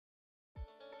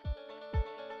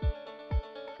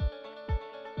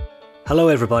Hello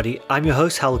everybody, I'm your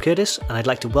host Hal Curtis and I'd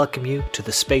like to welcome you to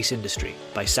The Space Industry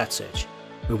by SatSearch,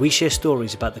 where we share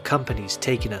stories about the companies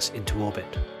taking us into orbit.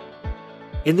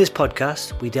 In this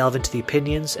podcast, we delve into the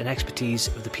opinions and expertise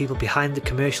of the people behind the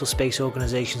commercial space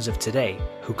organisations of today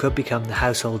who could become the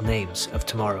household names of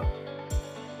tomorrow.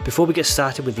 Before we get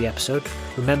started with the episode,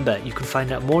 remember you can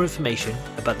find out more information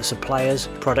about the suppliers,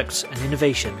 products and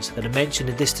innovations that are mentioned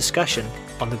in this discussion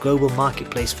on the global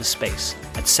marketplace for space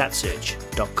at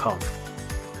satsearch.com.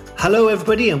 Hello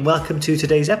everybody and welcome to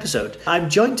today's episode. I'm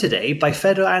joined today by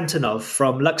Fedor Antonov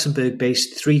from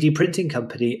Luxembourg-based 3D printing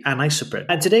company Anisoprint.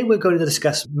 And today we're going to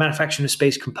discuss manufacturing of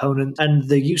space components and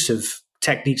the use of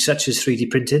techniques such as 3D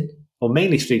printing, or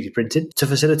mainly 3D printing, to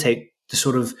facilitate the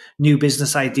sort of new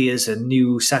business ideas and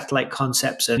new satellite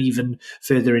concepts and even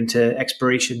further into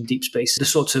exploration, deep space, the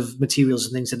sorts of materials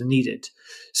and things that are needed.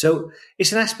 So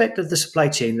it's an aspect of the supply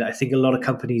chain that I think a lot of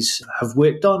companies have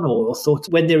worked on or thought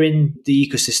when they're in the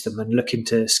ecosystem and looking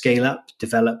to scale up,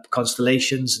 develop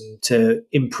constellations and to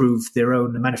improve their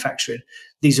own manufacturing.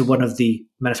 These are one of the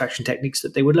manufacturing techniques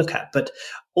that they would look at. But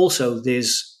also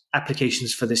there's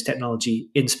applications for this technology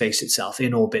in space itself,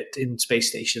 in orbit, in space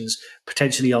stations,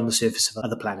 potentially on the surface of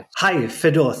other planets. Hi,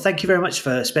 Fedor. Thank you very much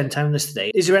for spending time with us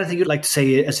today. Is there anything you'd like to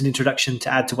say as an introduction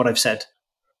to add to what I've said?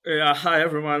 Yeah, hi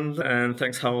everyone, and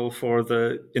thanks Howell for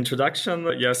the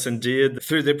introduction. Yes, indeed,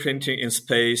 3D printing in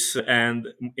space and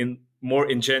in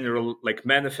general, like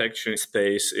manufacturing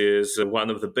space is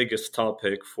one of the biggest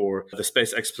topic for the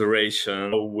space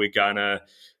exploration. We're gonna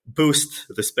boost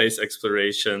the space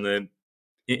exploration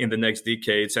in the next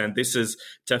decades. And this is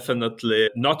definitely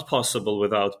not possible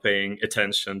without paying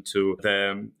attention to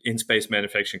the in-space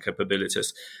manufacturing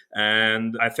capabilities.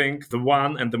 And I think the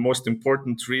one and the most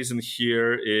important reason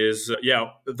here is,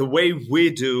 the way we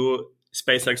do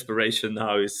space exploration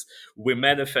now is we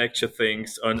manufacture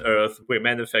things on Earth, we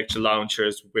manufacture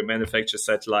launchers, we manufacture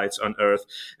satellites on Earth,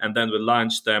 and then we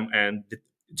launch them and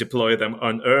deploy them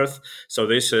on Earth. So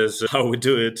this is how we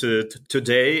do it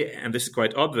today, and this is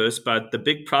quite obvious. But the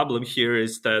big problem here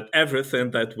is that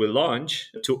everything that we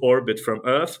launch to orbit from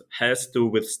Earth has to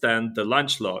withstand the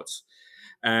launch loads.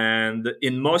 And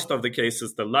in most of the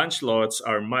cases, the launch loads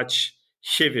are much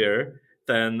heavier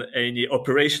than any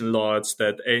operation loads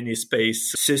that any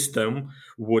space system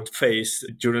would face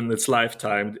during its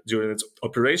lifetime, during its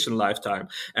operation lifetime.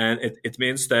 And it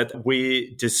means that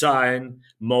we design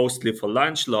mostly for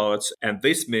launch loads, and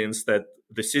this means that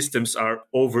the systems are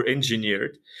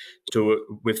over-engineered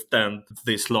to withstand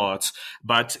these loads.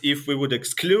 But if we would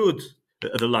exclude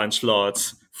the launch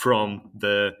loads from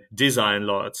the design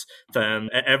loads, then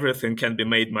everything can be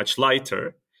made much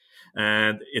lighter.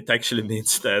 And it actually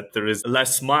means that there is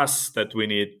less mass that we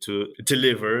need to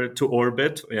deliver to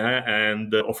orbit,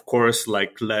 and of course,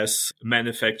 like less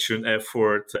manufacturing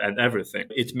effort and everything.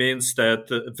 It means that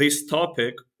this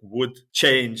topic would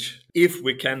change if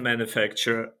we can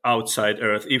manufacture outside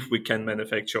Earth, if we can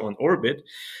manufacture on orbit.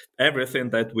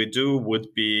 Everything that we do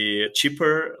would be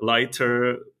cheaper,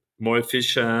 lighter, more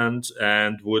efficient,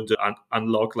 and would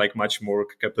unlock like much more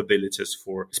capabilities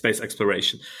for space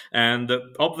exploration. And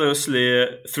obviously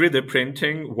 3D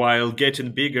printing, while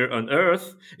getting bigger on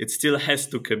Earth, it still has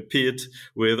to compete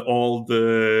with all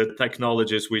the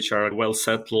technologies which are well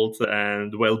settled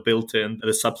and well built in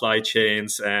the supply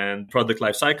chains and product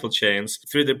lifecycle chains.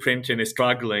 3D printing is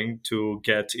struggling to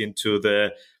get into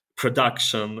the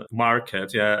production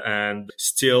market, and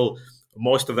still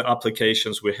most of the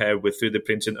applications we have with 3D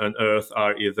printing on Earth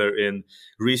are either in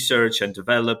research and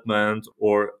development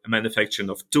or manufacturing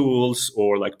of tools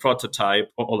or like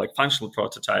prototype or like functional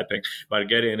prototyping. But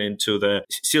getting into the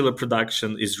serial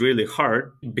production is really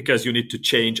hard because you need to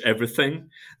change everything,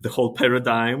 the whole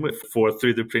paradigm for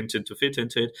 3D printing to fit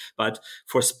into it. But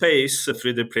for space,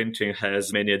 3D printing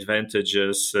has many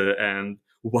advantages. And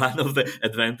one of the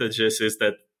advantages is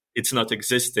that it's not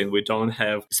existing. We don't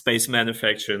have space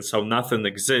manufacturing, so nothing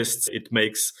exists. It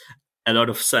makes a lot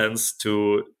of sense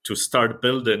to start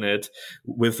building it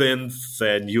within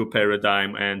the new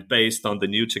paradigm and based on the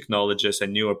new technologies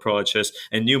and new approaches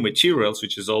and new materials,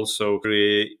 which is also a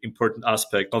very important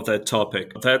aspect of that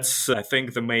topic. That's, I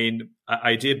think, the main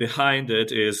idea behind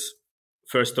it is,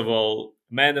 first of all,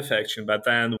 manufacturing. But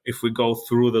then if we go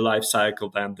through the life cycle,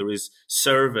 then there is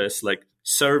service, like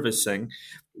servicing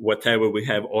whatever we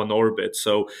have on orbit.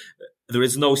 So there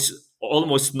is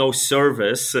almost no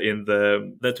service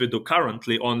that we do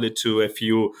currently, only to a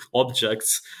few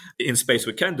objects in space.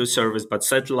 We can do service, but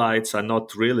satellites are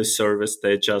not really serviced.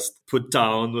 They just put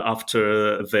down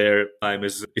after their time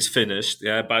is finished.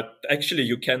 Yeah, but actually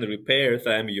you can repair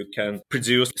them, you can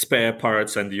produce spare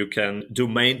parts, and you can do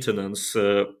maintenance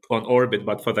on orbit,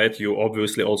 but for that you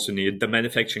obviously also need the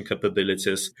manufacturing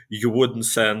capabilities. You wouldn't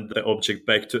send the object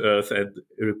back to Earth and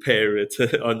repair it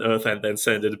on Earth and then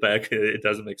send it back. It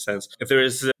doesn't make sense. There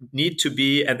is need to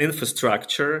be an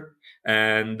infrastructure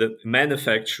and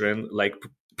manufacturing, like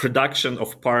production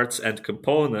of parts and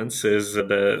components, is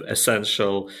the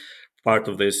essential part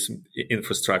of this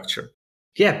infrastructure.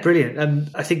 Yeah, brilliant. And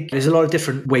I think there's a lot of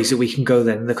different ways that we can go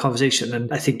then in the conversation.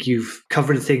 And I think you've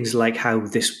covered things like how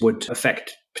this would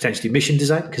affect potentially mission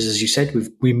design, because as you said,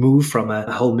 we move from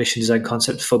a whole mission design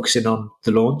concept focusing on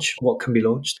the launch, what can be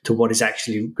launched, to what is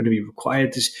actually going to be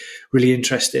required is really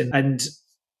interesting. And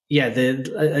yeah,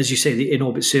 as you say, the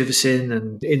in-orbit servicing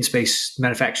and in-space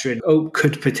manufacturing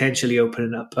could potentially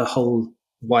open up a whole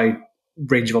wide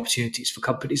range of opportunities for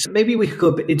companies. Maybe we could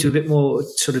go into a bit more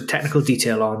sort of technical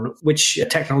detail on which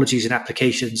technologies and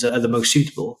applications are the most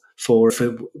suitable for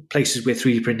places where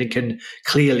 3D printing can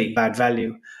clearly add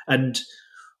value. And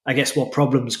I guess what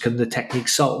problems can the technique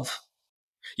solve?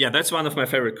 Yeah, that's one of my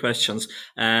favorite questions.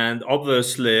 And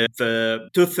obviously, the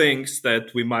two things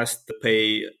that we must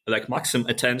pay like maximum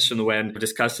attention when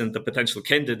discussing the potential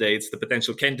candidate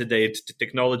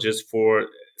technologies for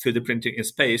 3D printing in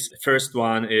space. First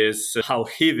one is how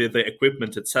heavy the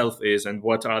equipment itself is and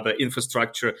what are the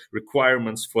infrastructure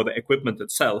requirements for the equipment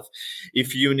itself.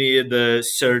 If you need a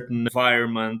certain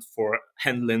environment for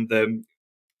handling the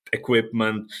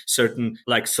equipment, certain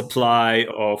like supply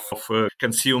of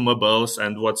consumables,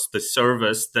 and what's the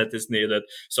service that is needed.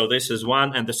 So this is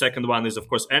one. And the second one is, of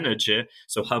course, energy.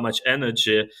 So how much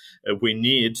energy we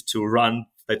need to run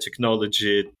the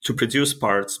technology to produce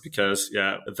parts, because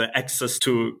the access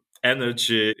to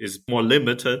energy is more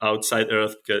limited outside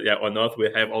Earth. Because, on Earth we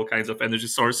have all kinds of energy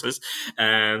sources,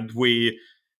 and we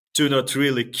do not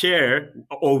really care,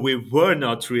 or we were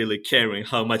not really caring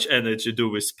how much energy do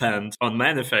we spend on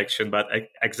manufacturing, but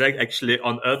actually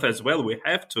on Earth as well, we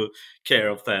have to care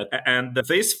of that. And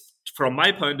this, from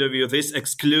my point of view, this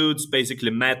excludes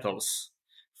basically metals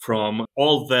from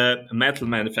all the metal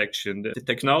manufacturing. The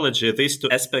technology, these two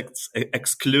aspects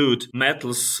exclude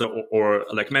metals or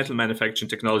like metal manufacturing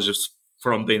technologies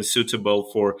from being suitable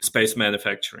for space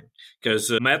manufacturing, because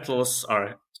metals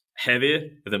are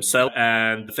heavy themselves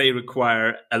and they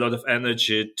require a lot of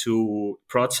energy to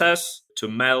process, to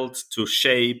melt, to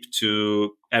shape,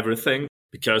 to everything.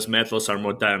 Because metals are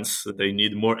more dense, they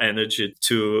need more energy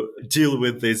to deal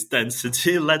with this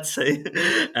density, let's say.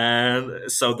 And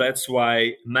so that's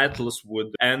why metals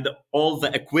would, and all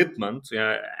the equipment,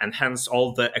 and hence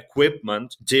all the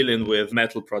equipment dealing with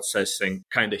metal processing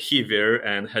kind of heavier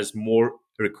and has more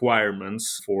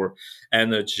requirements for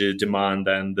energy demand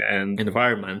and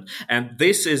environment. And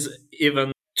this is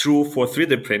even true for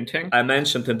 3D printing. I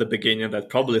mentioned in the beginning that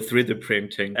probably 3D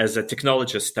printing as a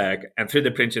technology stack, and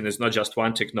 3D printing is not just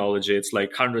one technology, it's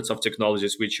like hundreds of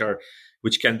technologies which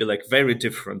can be like very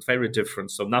different.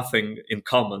 So nothing in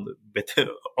common, but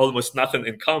almost nothing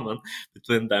in common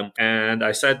between them. And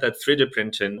I said that 3D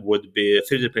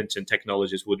printing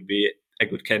technologies would be a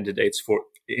good candidates for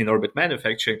in-orbit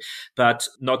manufacturing, but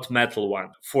not metal one,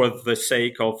 for the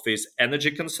sake of this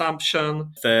energy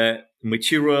consumption, the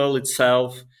material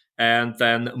itself. And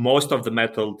then most of the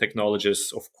metal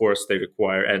technologies, of course, they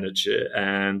require energy,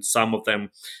 and some of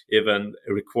them even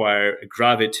require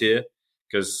gravity,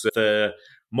 because the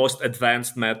most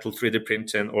advanced metal 3D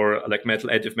printing or like metal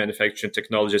additive manufacturing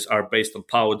technologies are based on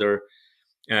powder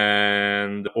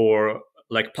or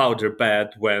like powder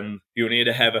bed, when you need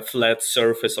to have a flat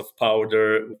surface of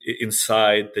powder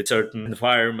inside a certain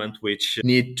environment which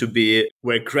need to be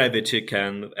where gravity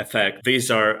can affect.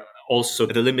 These are also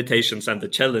the limitations and the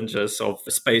challenges of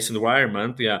the space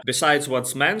environment. Besides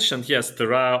what's mentioned, yes,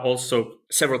 there are also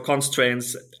several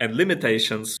constraints and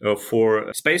limitations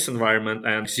for space environment,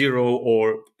 and zero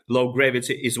or low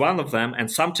gravity is one of them.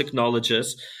 And some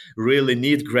technologies really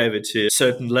need gravity,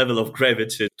 certain level of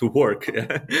gravity to work.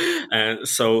 And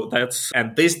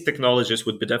these technologies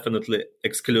would be definitely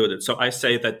excluded. So I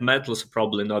say that metals are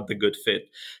probably not the good fit.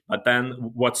 But then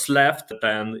what's left,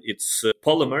 then it's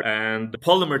polymer and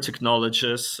polymer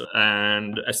technologies,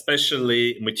 and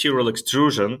especially material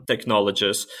extrusion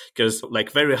technologies, because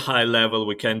like very high level,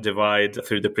 we can divide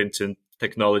 3D printing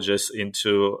technologies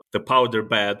into the powder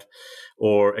bed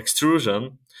or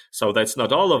extrusion. So that's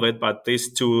not all of it, but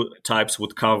these two types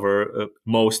would cover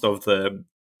most of the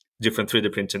different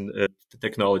 3D printing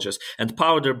technologies. And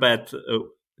powder bed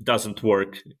doesn't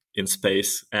work in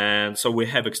space. And so we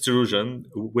have extrusion,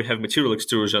 we have material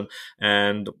extrusion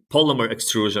and polymer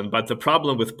extrusion. But the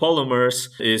problem with polymers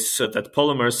is that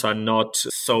polymers are not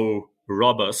so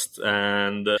robust,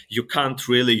 and you can't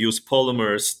really use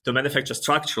polymers to manufacture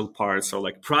structural parts or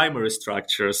like primary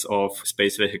structures of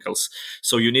space vehicles.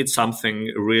 So you need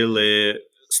something really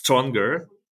stronger,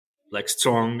 like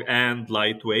strong and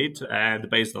lightweight and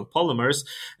based on polymers.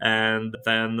 And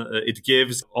then it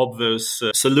gives obvious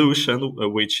solution,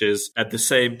 which is at the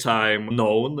same time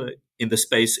known in the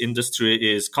space industry,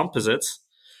 is composites.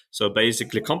 So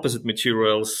basically composite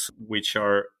materials, which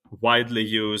are widely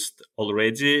used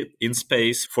already in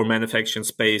space for manufacturing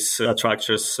space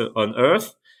structures on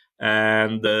Earth.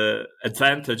 And the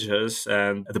advantages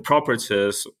and the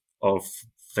properties of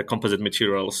the composite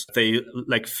materials, they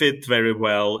like fit very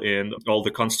well in all the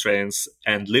constraints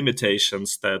and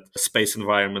limitations that space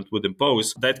environment would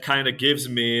impose. That kind of gives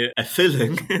me a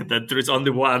feeling that there is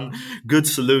only one good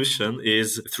solution,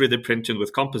 is 3D printing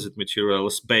with composite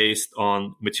materials based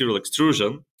on material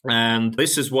extrusion. And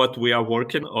this is what we are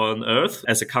working on Earth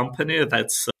as a company.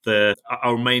 That's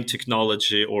our main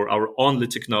technology, or our only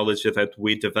technology that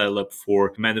we develop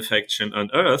for manufacturing on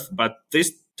Earth. But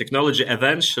this technology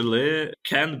eventually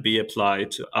can be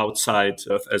applied outside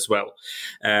Earth as well.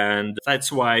 And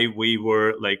that's why we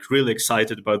were like really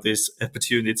excited about this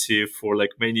opportunity for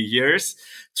like many years,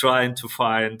 trying to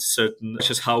find certain,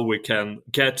 just how we can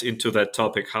get into that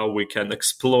topic, how we can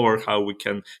explore, how we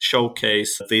can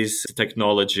showcase this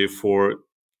technology for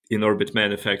in-orbit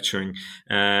manufacturing.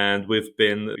 And we've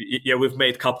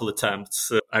made a couple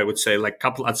attempts, I would say like a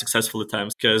couple unsuccessful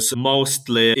attempts, because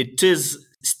mostly it is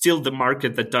still the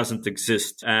market that doesn't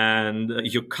exist, and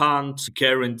you can't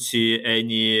guarantee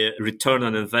any return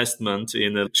on investment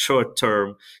in a short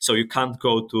term. So you can't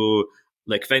go to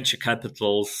like venture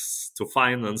capitals to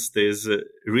finance this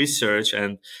research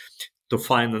and to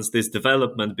finance this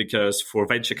development, because for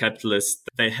venture capitalists,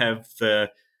 they have the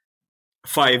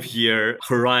 5-year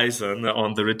horizon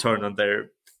on the return on their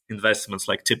investments,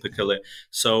 like typically.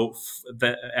 So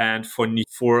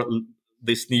for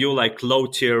this new like low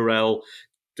TRL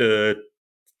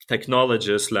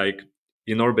technologies like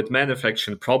in-orbit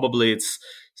manufacturing, probably it's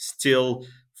still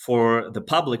for the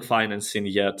public financing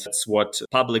yet. It's what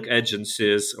public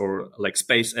agencies or like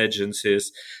space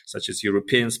agencies such as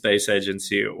European Space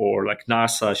Agency or like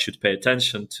NASA should pay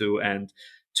attention to, and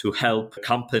to help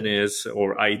companies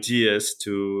or ideas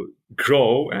to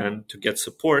grow and to get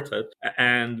supported.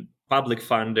 And public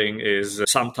funding is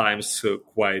sometimes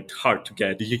quite hard to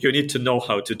get. You need to know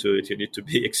how to do it. You need to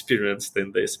be experienced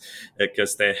in this,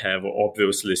 because they have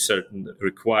obviously certain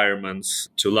requirements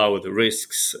to lower the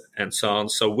risks and so on.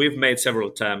 So we've made several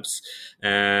attempts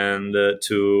and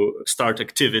to start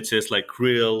activities like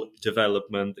real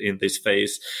development in this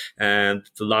phase. And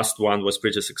the last one was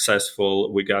pretty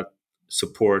successful. We got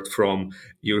support from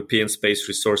European Space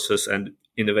Resources and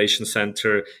Innovation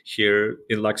Center here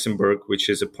in Luxembourg, which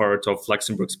is a part of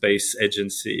Luxembourg Space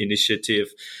Agency initiative.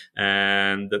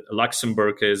 And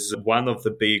Luxembourg is one of the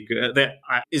big,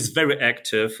 is very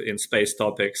active in space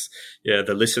topics. Yeah,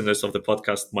 the listeners of the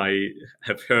podcast might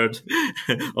have heard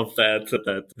of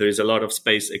that there is a lot of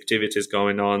space activities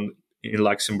going on in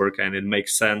Luxembourg, and it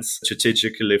makes sense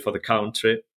strategically for the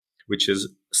country, which is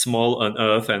small on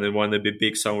Earth and they want to be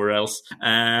big somewhere else.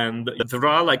 And there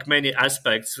are like many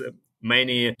aspects,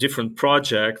 many different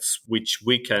projects which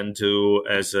we can do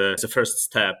as a first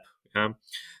step. Yeah?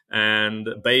 And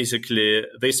basically,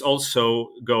 this also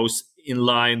goes in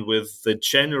line with the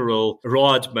general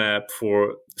roadmap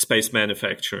for space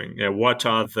manufacturing. What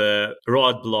are the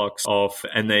roadblocks of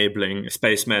enabling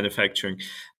space manufacturing?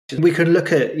 We can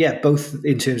look at, both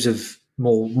in terms of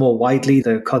more widely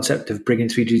the concept of bringing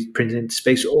 3D printing into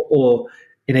space, or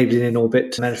enabling in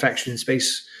orbit manufacturing in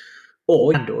space,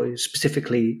 or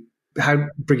specifically how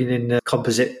bringing in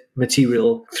composite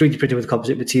material, 3D printing with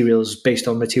composite materials based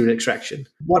on material extraction.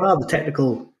 What are the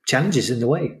technical challenges in the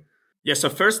way? Yeah, so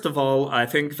first of all, I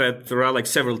think that there are like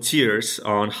several tiers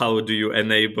on how do you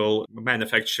enable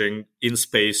manufacturing in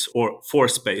space or for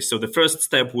space. So the first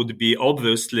step would be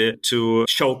obviously to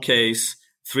showcase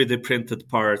 3D printed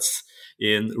parts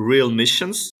in real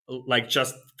missions, like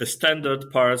just the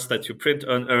standard parts that you print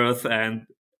on Earth and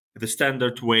the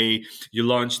standard way you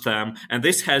launch them. And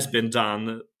this has been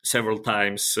done several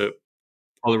times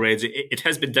already. It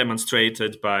has been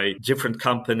demonstrated by different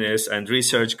companies and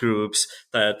research groups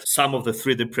that some of the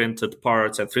 3D printed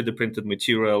parts and 3D printed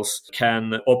materials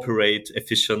can operate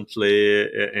efficiently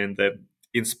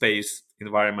in space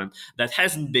environment. That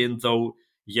hasn't been, though,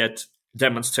 yet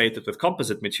demonstrated with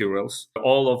composite materials.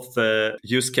 All of the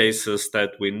use cases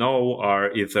that we know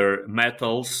are either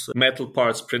metal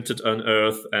parts printed on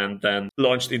Earth and then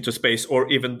launched into space, or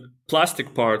even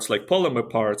plastic parts like polymer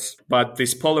parts. But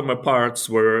these polymer parts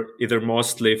were either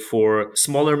mostly for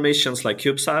smaller missions like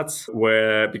CubeSats,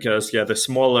 because the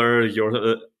smaller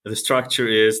the structure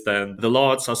is, then the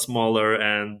loads are smaller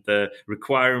and the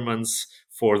requirements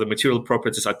for the material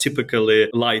properties are typically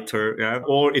lighter,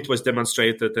 or it was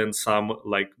demonstrated in some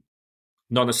like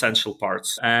non-essential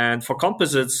parts. And for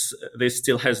composites, this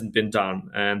still hasn't been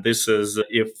done. And this is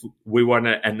if we want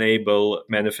to enable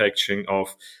manufacturing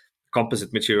of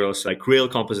composite materials, like real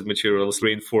composite materials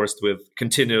reinforced with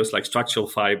continuous like structural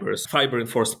fibers, fiber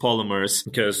reinforced polymers,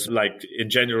 because like in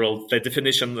general, the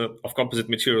definition of composite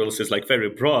materials is like very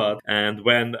broad. And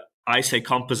when I say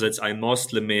composites, I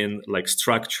mostly mean like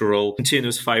structural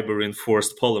continuous fiber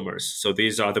reinforced polymers. So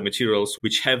these are the materials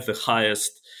which have the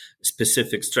highest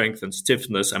specific strength and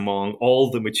stiffness among all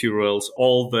the materials,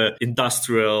 all the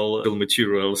industrial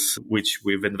materials which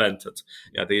we've invented.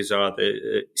 These are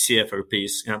the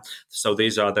CFRPs. So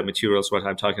these are the materials what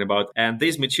I'm talking about. And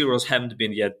these materials haven't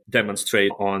been yet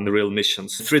demonstrated on real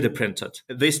missions, 3D printed,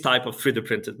 this type of 3D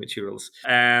printed materials.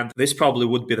 And this probably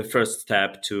would be the first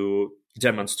step to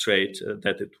demonstrate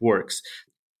that it works.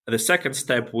 The second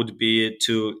step would be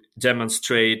to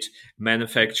demonstrate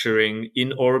manufacturing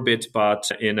in orbit, but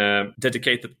in a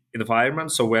dedicated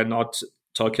environment. So we're not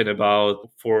talking about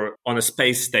on a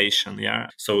space station.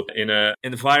 So in an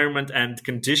environment and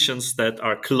conditions that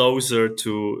are closer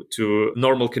to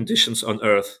normal conditions on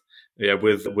Earth.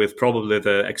 With probably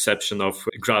the exception of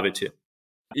gravity.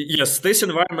 Yes, this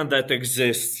environment that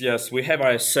exists, yes, we have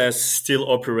ISS still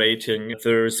operating.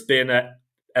 There's been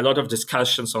a lot of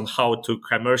discussions on how to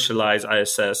commercialize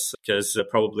ISS because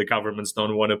probably governments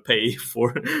don't want to pay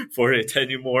for it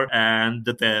anymore. And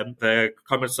the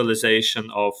commercialization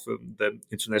of the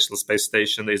International Space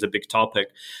Station is a big topic.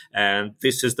 And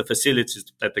this is the facility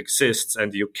that exists,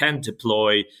 and you can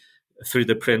deploy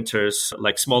 3D printers,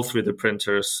 like small 3D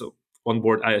printers, on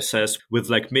board ISS with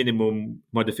like minimum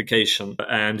modification.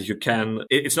 And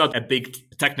it's not a big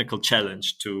technical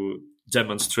challenge to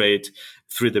demonstrate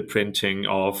 3D printing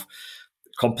of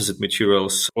composite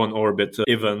materials on orbit.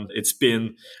 Even it's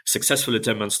been successfully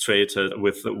demonstrated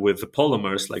with the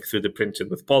polymers, like 3D printed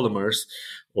with polymers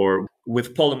or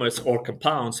with polymers or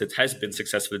compounds. It has been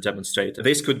successfully demonstrated.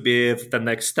 This could be the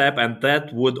next step, and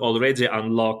that would already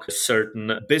unlock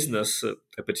certain business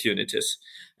opportunities.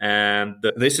 And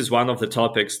this is one of the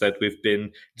topics that we've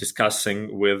been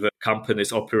discussing with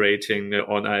companies operating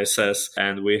on ISS.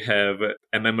 And we have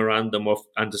a memorandum of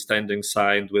understanding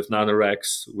signed with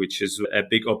NanoRex, which is a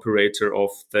big operator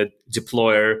of the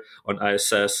deployer on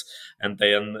ISS. And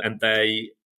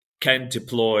they can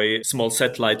deploy small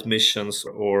satellite missions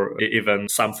or even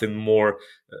something more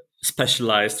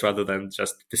specialized rather than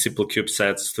just the simple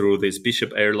CubeSats through this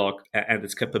Bishop airlock and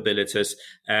its capabilities.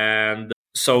 And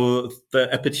so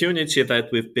the opportunity that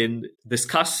we've been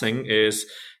discussing is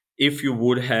if you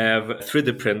would have a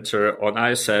 3D printer on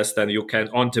ISS, then you can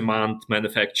on-demand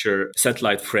manufacture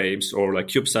satellite frames or like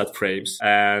CubeSat frames.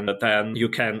 And then you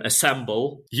can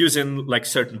assemble using like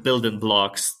certain building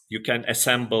blocks. You can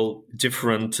assemble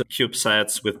different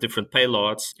CubeSats with different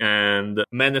payloads and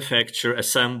manufacture,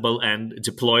 assemble, and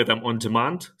deploy them on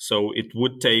demand. So it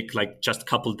would take like just a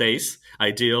couple days,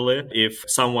 ideally, if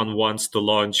someone wants to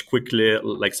launch quickly,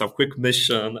 like some quick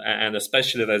mission. And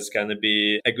especially that's going to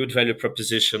be a good value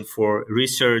proposition for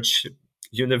research,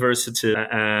 university,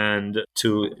 and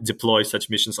to deploy such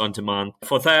missions on demand.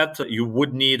 For that, you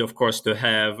would need, of course, to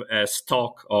have a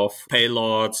stock of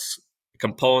payloads,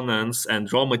 components,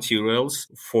 and raw materials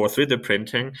for 3D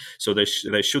printing. So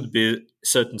there should be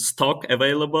certain stock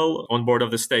available on board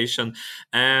of the station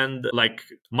and like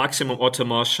maximum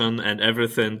automation and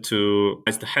everything to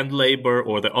as the hand labor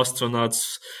or the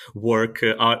astronauts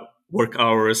work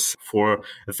hours for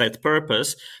that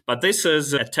purpose. But this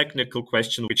is a technical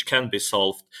question which can be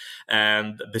solved.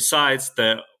 And besides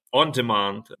the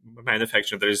on-demand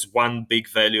manufacturing, there is one big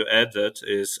value added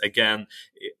is, again,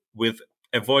 with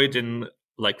avoiding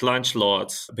like launch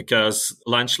loads, because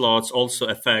launch loads also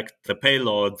affect the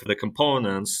payload, the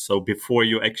components. So before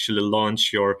you actually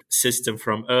launch your system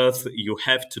from Earth, you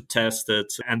have to test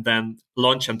it and then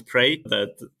launch and pray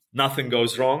that nothing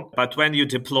goes wrong. But when you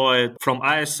deploy it from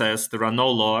ISS, there are no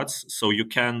loads, so you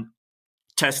can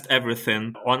test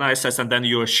everything on ISS and then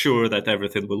you are sure that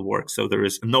everything will work. So there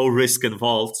is no risk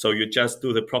involved. So you just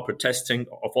do the proper testing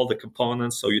of all the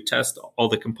components. So you test all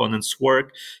the components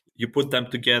work. you put them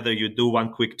together, you do one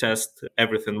quick test,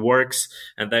 everything works,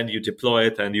 and then you deploy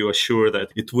it and you are sure that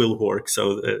it will work. So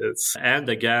and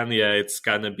again, it's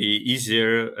gonna be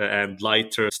easier and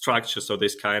lighter structure. So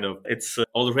it's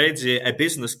already a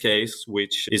business case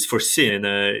which is foreseen,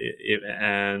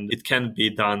 and it can be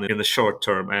done in the short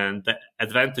term. And the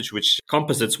advantage which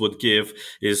composites would give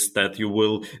is that you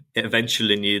will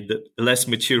eventually need less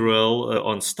material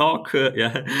on stock,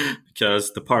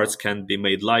 because the parts can be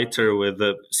made lighter with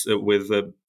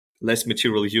less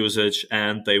material usage,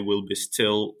 and they will be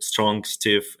still strong,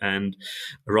 stiff, and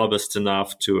robust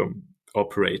enough to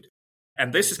operate.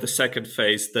 And this is the second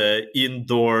phase, the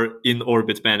indoor,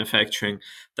 in-orbit manufacturing.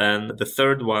 Then the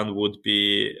third one would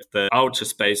be the outer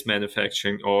space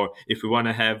manufacturing, or if we want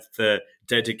to have the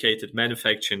dedicated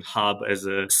manufacturing hub as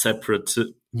a separate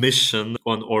mission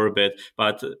on orbit.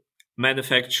 But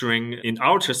manufacturing in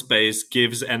outer space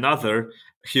gives another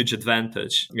huge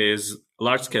advantage, is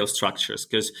large-scale structures,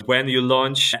 because when you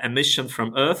launch a mission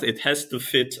from Earth, it has to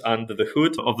fit under the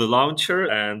hood of the launcher,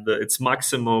 and it's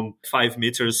maximum 5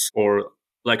 meters, or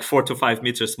like 4 to 5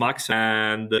 meters max,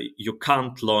 and you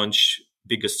can't launch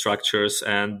bigger structures.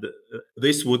 And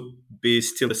this would be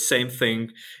still the same thing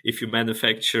if you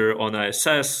manufacture on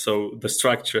ISS. So the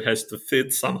structure has to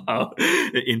fit somehow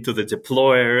into the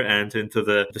deployer and into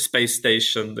the space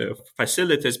station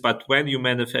facilities. But when you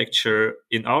manufacture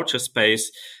in outer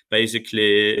space,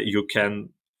 basically you can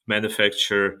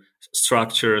manufacture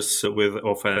structures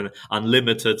of an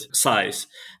unlimited size.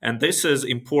 And this is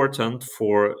important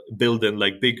for building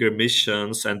like bigger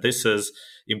missions. And this is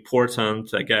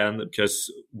important again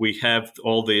because we have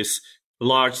all these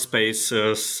large space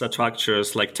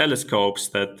structures like telescopes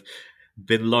that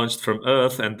been launched from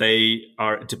Earth, and they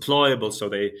are deployable. So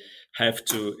they have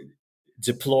to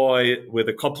deploy with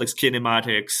the complex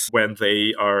kinematics when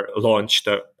they are launched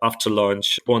after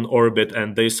launch on orbit.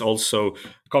 And this also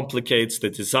complicates the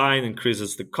design,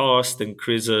 increases the cost,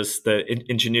 increases the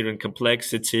engineering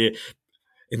complexity,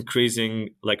 increasing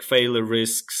like failure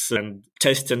risks and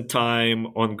testing time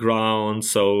on ground.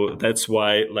 So that's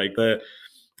why like the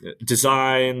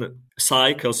design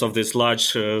cycles of these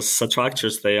large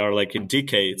structures, they are like in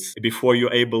decades. Before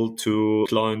you're able to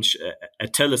launch a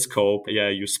telescope,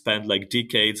 you spend like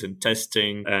decades in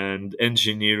testing and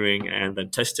engineering and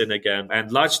then testing again.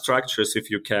 And large structures, if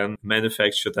you can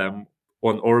manufacture them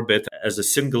on orbit as a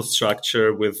single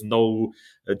structure with no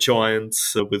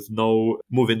joints, with no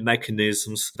moving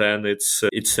mechanisms, then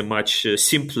it's a much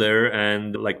simpler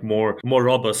and like more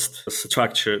robust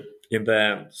structure in the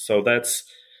end. So that's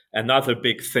another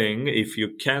big thing. If you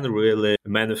can really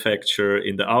manufacture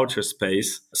in the outer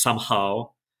space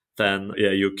somehow, then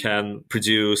you can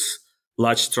produce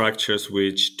large structures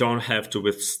which don't have to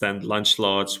withstand launch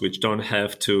loads, which don't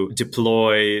have to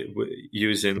deploy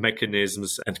using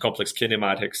mechanisms and complex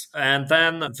kinematics. And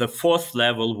then the fourth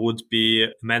level would be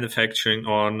manufacturing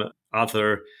on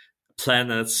other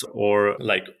planets, or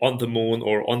like on the moon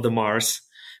or on the Mars,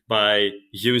 by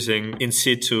using in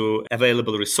situ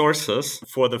available resources.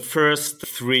 For the first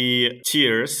three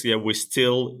tiers, we would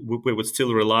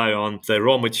still rely on the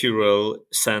raw material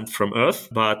sent from Earth,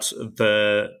 but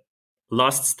the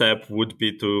last step would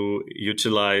be to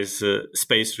utilize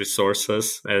space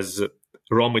resources as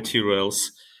raw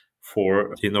materials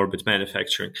for in-orbit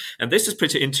manufacturing. And this is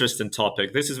pretty interesting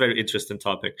topic. This is very interesting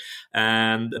topic.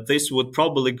 And this would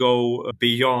probably go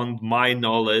beyond my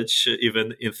knowledge,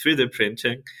 even in 3D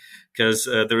printing, because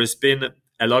there has been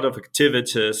a lot of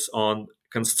activities on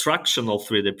constructional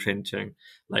 3D printing,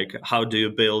 like how do you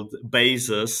build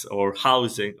bases or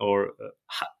housing or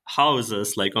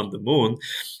houses like on the moon.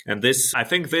 And I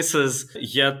think this is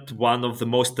yet one of the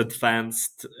most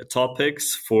advanced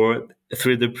topics for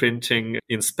 3D printing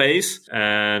in space.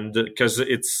 And because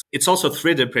it's also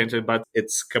 3D printing, but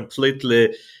it's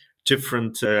completely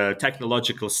different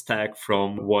technological stack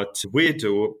from what we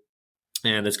do.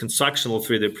 And it's constructional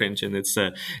 3D printing. It's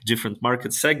a different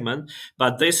market segment.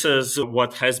 But this is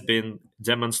what has been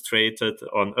demonstrated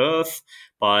on Earth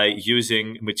by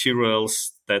using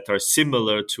materials that are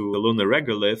similar to a lunar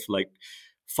regolith, like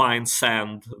fine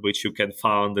sand, which you can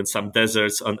find in some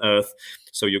deserts on Earth.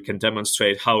 So you can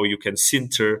demonstrate how you can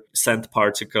sinter sand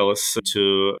particles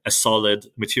to a solid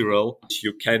material which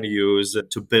you can use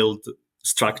to build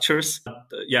structures.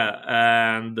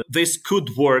 And this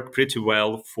could work pretty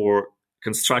well for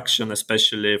construction,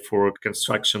 especially for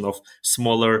construction of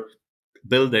smaller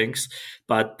buildings.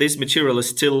 But this material is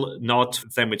still not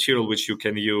the material which you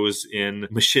can use in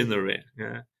machinery.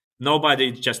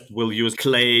 Nobody just will use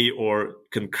clay or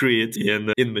concrete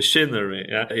in machinery.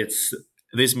 It's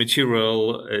this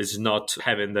material is not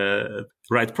having the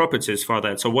right properties for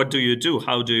that. So what do you do?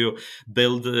 How do you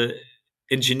build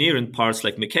engineering parts,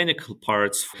 like mechanical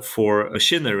parts for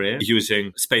machinery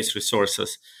using space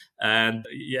resources? And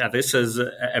yeah, this is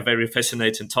a very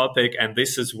fascinating topic. And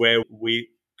this is where we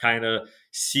kind of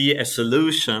see a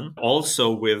solution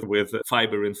also with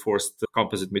fiber reinforced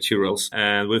composite materials.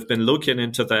 And we've been looking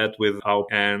into that with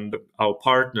our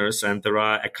partners. And there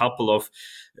are a couple of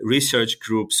research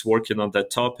groups working on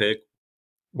that topic.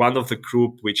 One of the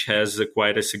group which has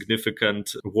quite a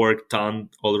significant work done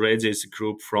already is a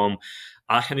group from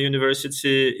Aachen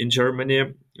University in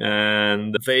Germany.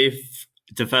 And they've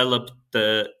developed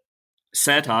the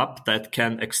setup that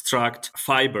can extract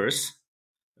fibers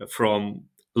from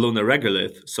lunar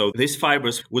regolith. So these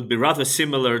fibers would be rather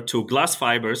similar to glass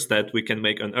fibers that we can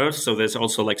make on Earth. So there's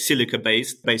also like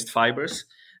silica-based fibers.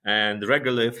 And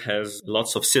regolith has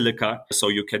lots of silica. So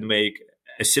you can make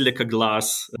a silica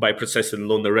glass by processing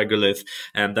lunar regolith.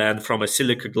 And then from a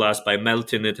silica glass, by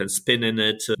melting it and spinning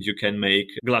it, you can make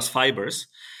glass fibers.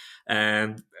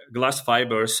 And glass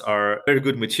fibers are very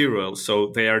good materials.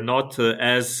 So they are not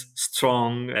as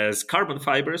strong as carbon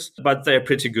fibers, but they're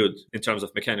pretty good in terms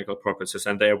of mechanical properties.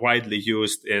 And they are widely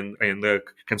used in the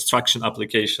construction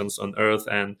applications on Earth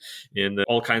and in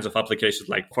all kinds of applications,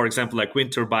 like, for example, like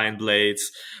wind turbine blades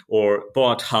or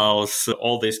boathouse.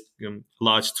 All these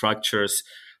large structures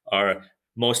are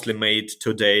mostly made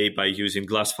today by using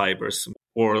glass fibers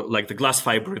or like the glass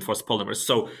fiber reinforced polymers.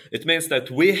 So it means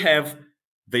that we have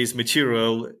these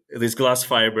glass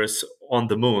fibers on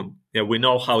the moon. Yeah, we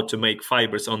know how to make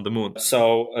fibers on the moon.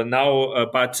 So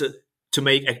but to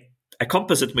make a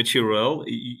composite material,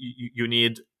 you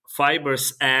need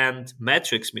fibers and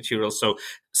matrix material. So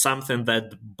something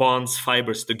that bonds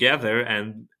fibers together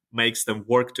and makes them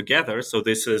work together. So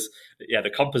this is,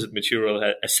 the composite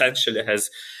material essentially has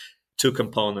two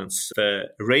components: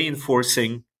 the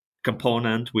reinforcing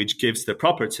component, which gives the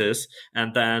properties,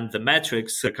 and then the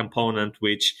matrix component,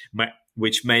 which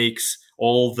makes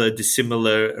all the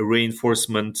dissimilar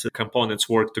reinforcement components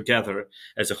work together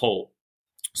as a whole.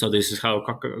 So this is how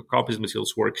composite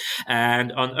materials work.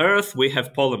 And on Earth, we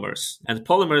have polymers, and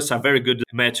polymers are very good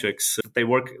matrix. They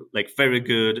work like very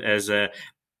good as a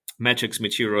matrix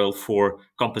material for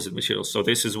composite materials. So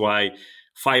this is why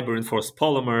fiber reinforced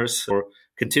polymers, or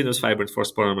continuous fiber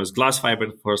reinforced polymers, glass fiber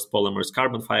reinforced polymers,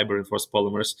 carbon fiber reinforced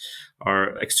polymers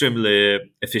are extremely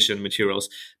efficient materials.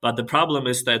 But the problem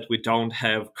is that we don't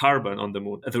have carbon on the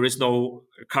moon. There is no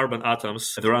carbon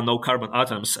atoms. There are no carbon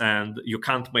atoms, and you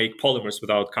can't make polymers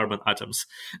without carbon atoms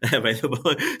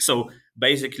available. So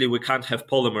basically, we can't have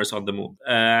polymers on the moon.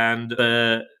 And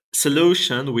the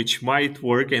solution which might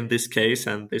work in this case,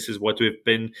 and this is what we've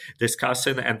been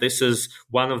discussing, and this is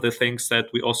one of the things that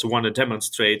we also want to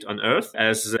demonstrate on Earth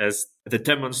as the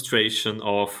demonstration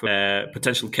of a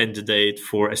potential candidate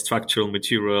for a structural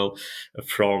material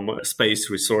from space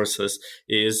resources,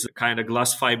 is kind of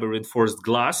glass fiber reinforced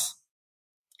glass.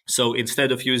 So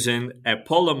instead of using a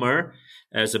polymer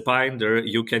as a binder,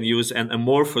 you can use an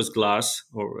amorphous glass,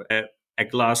 or a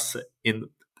glass in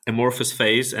amorphous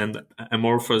phase and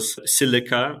amorphous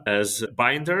silica as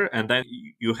binder. And then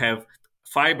you have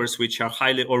fibers which are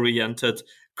highly oriented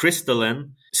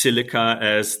crystalline silica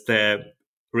as the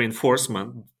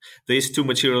reinforcement. These two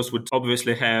materials would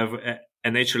obviously have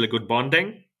a naturally good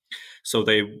bonding. So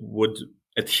they would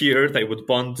adhere, they would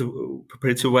bond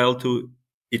pretty well to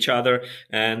each other.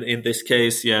 And in this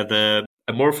case, the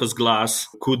amorphous glass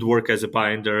could work as a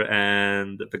binder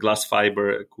and the glass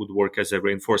fiber could work as a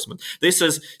reinforcement. This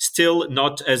is still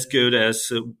not as good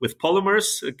as with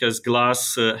polymers, because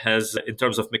glass has, in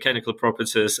terms of mechanical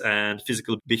properties and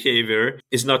physical behavior,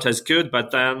 is not as good.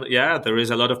 But then, there is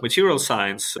a lot of material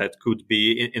science that could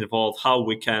be involved, how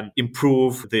we can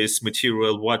improve this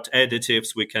material, what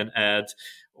additives we can add,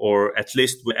 or at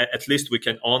least we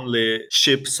can only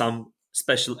ship some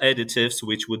special additives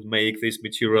which would make this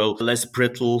material less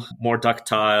brittle, more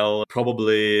ductile,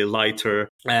 probably lighter.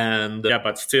 And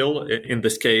but still, in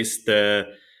this case, the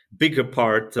bigger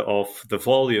part of the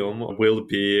volume will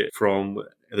be from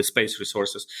the space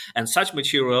resources. And such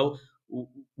material,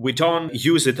 we don't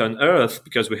use it on Earth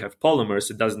because we have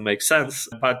polymers. It doesn't make sense.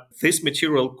 But this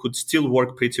material could still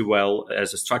work pretty well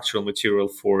as a structural material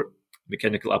for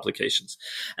mechanical applications.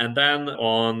 And then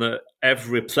on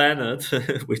every planet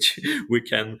which we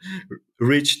can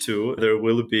reach to, there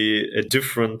will be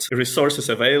different resources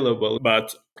available,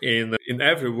 but in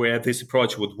everywhere this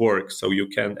approach would work. So you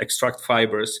can extract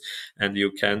fibers and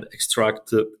you can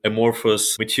extract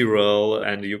amorphous material,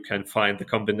 and you can find the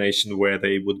combination where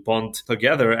they would bond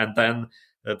together, and then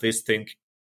this thing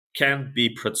can be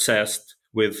processed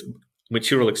with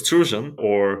material extrusion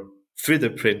or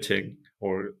 3D printing,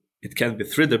 or it can be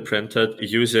 3D printed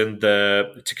using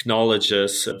the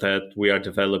technologies that we are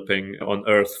developing on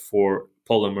Earth for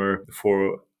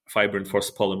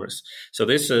fiber-reinforced polymers. So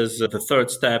this is the third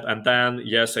step. And then,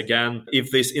 yes, again, if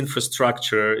this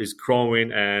infrastructure is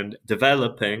growing and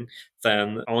developing,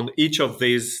 then on each of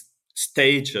these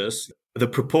stages, the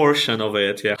proportion of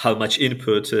it, how much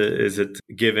input is it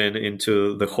given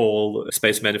into the whole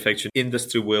space manufacturing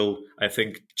industry will, I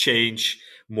think, change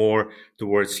more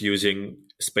towards using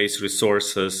space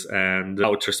resources and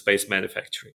outer space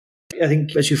manufacturing. I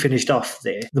think as you finished off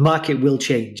there, the market will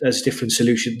change as different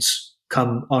solutions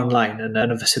come online and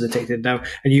are facilitated now.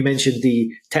 And you mentioned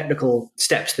the technical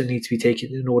steps that need to be taken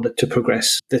in order to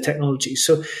progress the technology.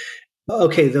 So,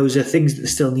 okay, those are things that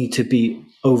still need to be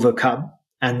overcome.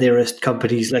 And there are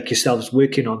companies like yourselves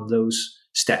working on those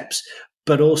steps.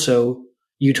 But also,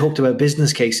 you talked about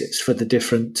business cases for the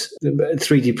different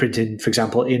 3D printing, for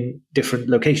example, in different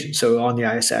locations. So on the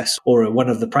ISS or one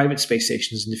of the private space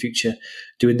stations in the future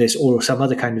doing this, or some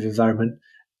other kind of environment,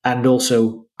 and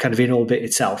also kind of in orbit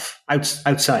itself,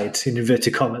 outside, in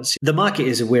inverted commas. The market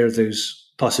is aware of those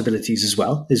possibilities as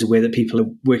well, is aware that people are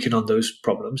working on those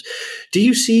problems. Do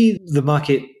you see the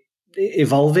market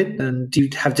evolving, and do you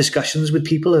have discussions with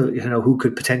people who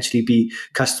could potentially be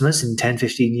customers in 10,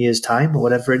 15 years time or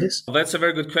whatever it is? Well, that's a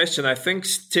very good question. I think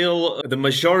still the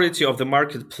majority of the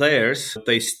market players,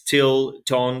 they still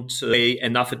don't pay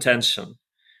enough attention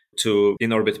to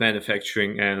in-orbit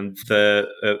manufacturing and the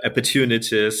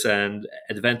opportunities and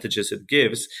advantages it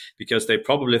gives, because they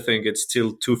probably think it's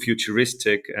still too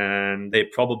futuristic, and they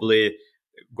probably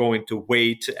going to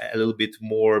wait a little bit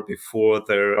more before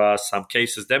there are some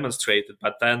cases demonstrated.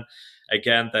 But then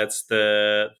again,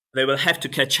 they will have to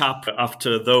catch up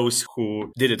after those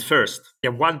who did it first.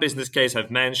 One business case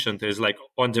I've mentioned is like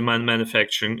on-demand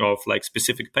manufacturing of like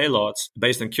specific payloads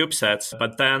based on CubeSats.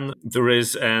 But then there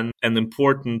is an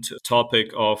important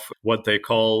topic of what they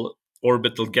call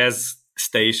orbital gas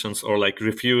stations, or like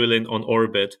refueling on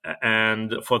orbit.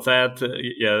 And for that,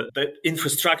 the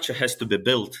infrastructure has to be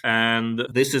built. And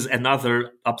this is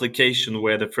another application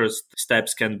where the first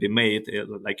steps can be made.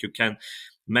 Like you can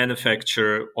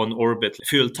manufacture on orbit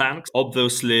fuel tanks.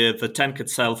 Obviously, the tank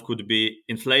itself could be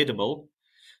inflatable.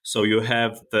 So you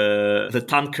have the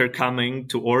tanker coming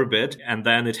to orbit, and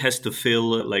then it has to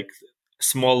fill like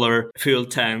smaller fuel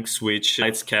tanks, which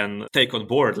it can take on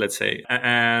board, let's say.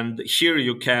 And here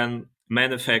you can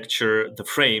manufacture the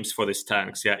frames for these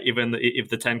tanks. Even if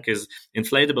the tank is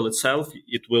inflatable itself,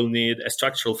 it will need a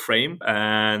structural frame.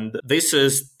 And this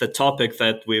is the topic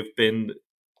that we've been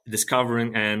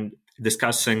discovering and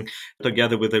discussing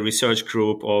together with a research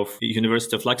group of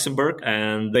University of Luxembourg.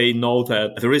 And they know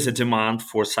that there is a demand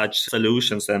for such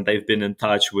solutions, and they've been in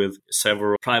touch with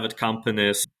several private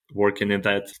companies working in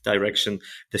that direction,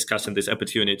 discussing this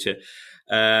opportunity.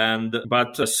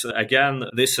 But again,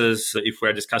 this is if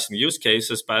we're discussing use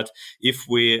cases. But if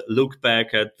we look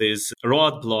back at these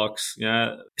roadblocks,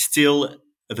 still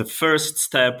the first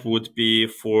step would be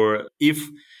for if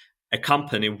a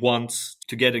company wants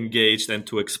to get engaged and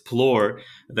to explore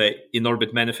the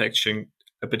in-orbit manufacturing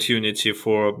opportunity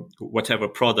for whatever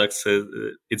products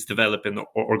it's developing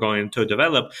or going to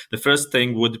develop, the first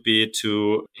thing would be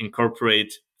to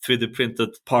incorporate 3D printed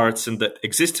parts in the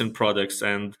existing products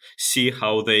and see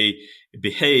how they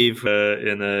behave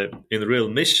in real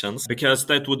missions, because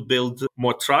that would build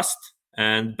more trust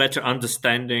and better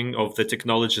understanding of the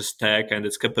technology stack and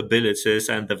its capabilities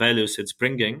and the values it's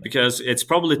bringing. Because it's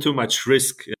probably too much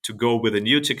risk to go with a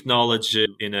new technology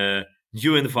in a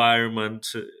new environment,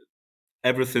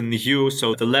 everything new.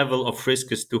 So the level of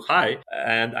risk is too high.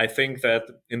 And I think that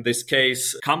in this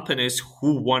case, companies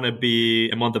who want to be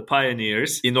among the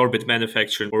pioneers in orbit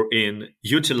manufacturing or in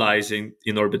utilizing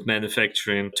in orbit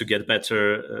manufacturing to get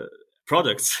better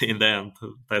products in the end,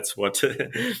 that's what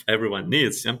everyone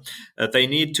needs. They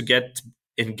need to get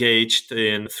engaged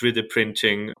in 3D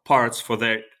printing parts for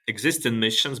their existing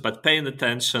missions, but paying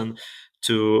attention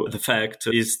to the fact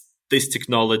is this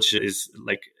technology is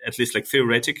like at least like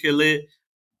theoretically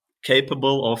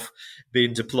capable of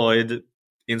being deployed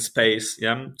in space.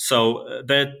 So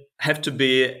they have to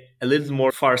be a little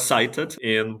more far-sighted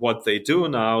in what they do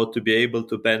now to be able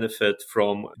to benefit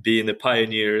from being the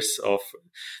pioneers of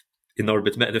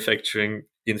in-orbit manufacturing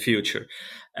in future.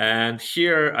 And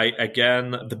here,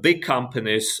 the big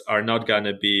companies are not going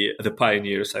to be the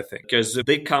pioneers, I think, because the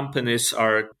big companies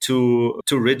are too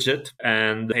rigid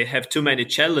and they have too many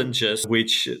challenges,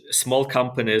 which small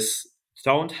companies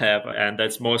don't have, and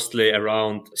that's mostly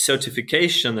around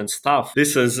certification and stuff.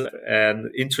 This is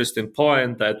an interesting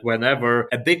point, that whenever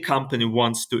a big company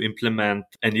wants to implement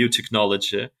a new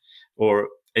technology or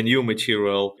a new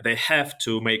material, they have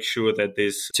to make sure that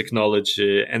this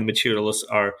technology and materials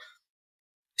are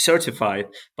certified.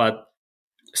 But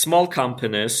small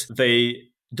companies, they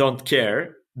don't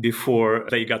care before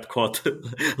they got caught,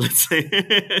 let's say.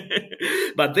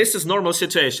 But this is normal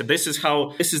situation. This is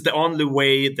the only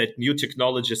way that new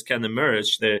technologies can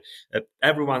emerge.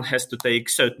 Everyone has to take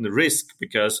certain risk,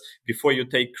 because before you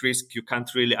take risk, you can't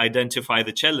really identify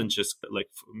the challenges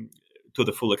to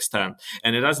the full extent.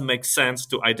 And it doesn't make sense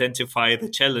to identify the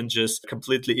challenges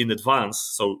completely in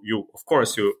advance. So of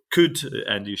course, you could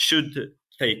and you should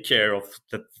take care of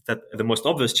the most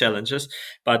obvious challenges,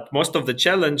 but most of the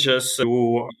challenges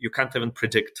you can't even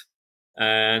predict.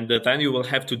 And then you will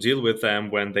have to deal with them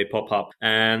when they pop up.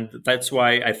 And that's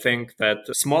why I think that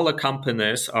smaller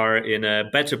companies are in a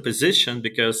better position,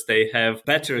 because they have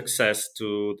better access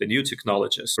to the new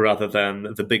technologies rather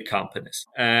than the big companies.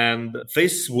 And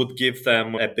this would give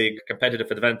them a big competitive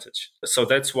advantage. So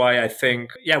that's why I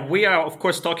think, we are, of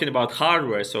course, talking about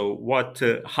hardware. So what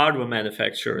hardware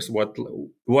manufacturers,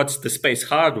 what's the space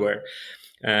hardware?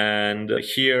 And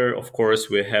here, of course,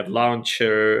 we have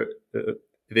launcher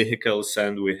vehicles,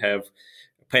 and we have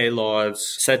payloads,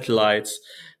 satellites.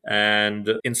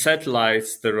 And in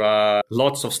satellites, there are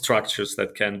lots of structures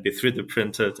that can be 3D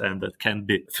printed, and that can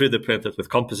be 3D printed with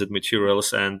composite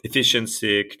materials, and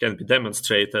efficiency can be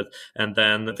demonstrated. And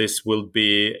then this will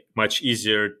be much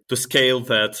easier to scale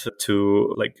that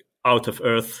to out of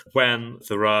Earth, when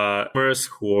there are customers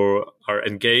who are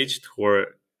engaged, who are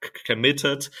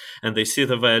committed, and they see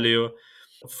the value.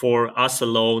 For us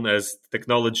alone as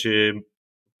technology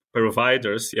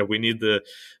providers, we need the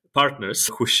partners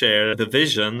who share the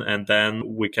vision, and then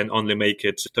we can only make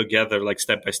it together,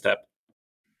 step by step.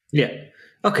 Yeah.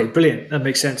 Okay, brilliant. That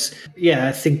makes sense. Yeah,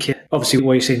 I think obviously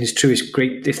what you're saying is true. It's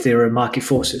great if there are market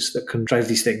forces that can drive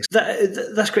these things.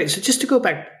 That's great. So just to go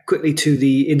back quickly to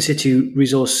the in situ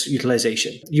resource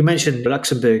utilization, you mentioned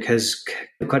Luxembourg has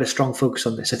quite a strong focus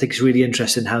on this. I think it's really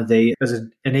interesting how they, as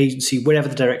an agency, wherever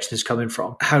the direction is coming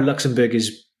from, how Luxembourg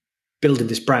is building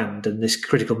this brand and this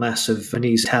critical mass of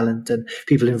Chinese talent and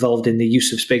people involved in the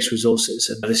use of space resources.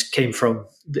 And this came from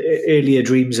the earlier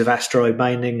dreams of asteroid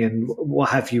mining and what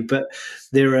have you. But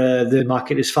the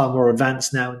market is far more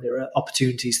advanced now, and there are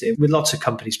opportunities there with lots of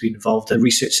companies being involved. The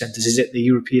research centres, is it the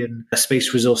European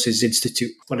Space Resources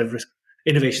Institute, whatever,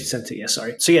 Innovation Centre,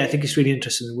 sorry. So I think it's really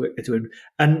interesting the work they're doing.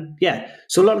 And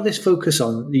so a lot of this focus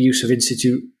on the use of in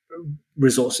situ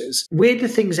resources. Where do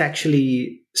things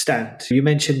actually stand? You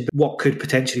mentioned what could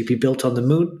potentially be built on the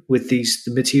moon with the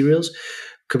materials.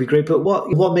 Could be great, but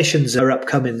what missions are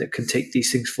upcoming that can take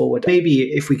these things forward?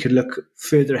 Maybe if we could look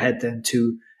further ahead then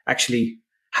to actually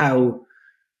how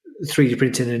 3D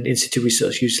printing and in situ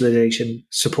resource utilization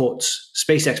supports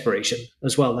space exploration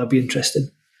as well. That'd be interesting.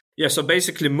 Yeah, so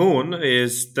basically Moon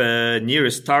is the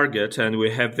nearest target, and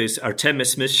we have this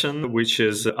Artemis mission, which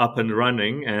is up and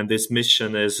running. And this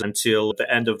mission is until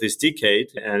the end of this decade,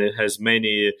 and it has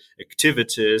many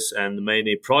activities and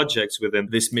many projects within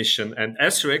this mission. And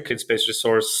ESRIC, Space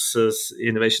Resources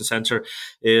Innovation Center,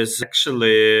 is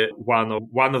actually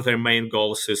one of their main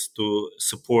goals is to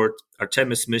support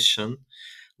Artemis mission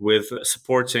with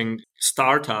supporting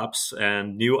startups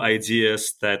and new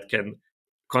ideas that can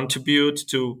contribute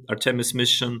to Artemis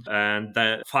mission, and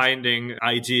that finding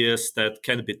ideas that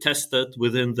can be tested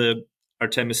within the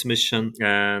Artemis mission,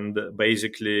 and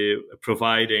basically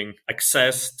providing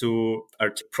access to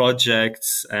our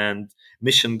projects and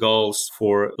mission goals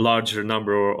for a larger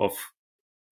number of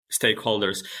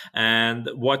stakeholders. And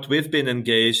what we've been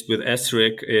engaged with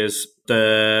ESRIC is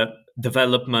the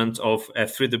development of a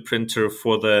 3D printer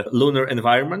for the lunar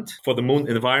environment, for the moon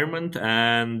environment.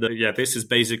 And this is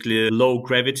basically low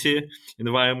gravity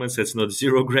environments. It's not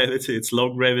zero gravity, it's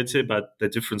low gravity, but the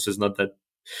difference is not that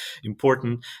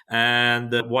important.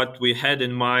 And what we had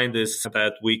in mind is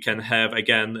that we can have,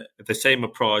 again, the same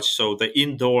approach. So the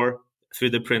indoor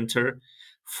 3D printer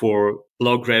for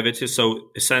low gravity. So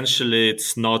essentially,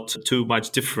 it's not too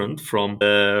much different from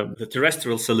the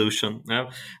terrestrial solution.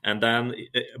 And then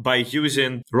by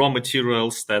using raw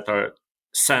materials that are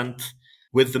sent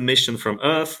with the mission from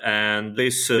Earth, and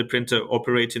this printer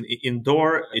operating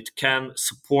indoor, it can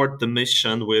support the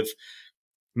mission with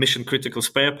mission critical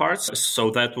spare parts. So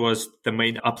that was the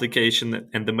main application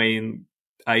and the main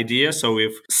idea. So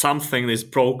if something is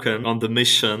broken on the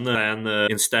mission, and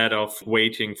instead of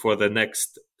waiting for the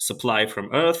next supply from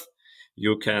Earth,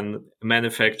 you can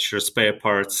manufacture spare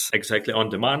parts exactly on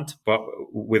demand, but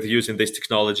with using this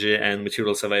technology and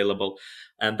materials available.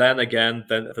 And then again,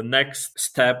 the next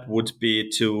step would be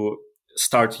to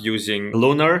start using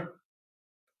lunar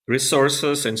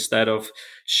resources instead of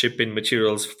shipping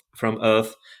materials from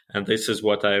Earth. And this is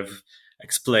what I've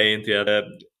explained, the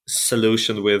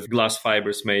solution with glass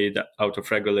fibers made out of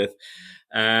regolith.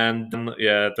 And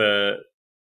the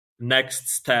next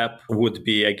step would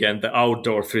be, again, the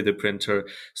outdoor 3D printer.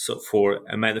 So for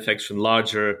manufacturing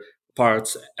larger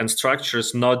parts and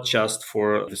structures, not just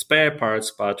for the spare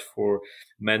parts, but for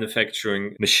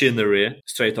manufacturing machinery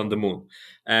straight on the moon.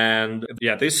 And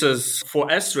this is for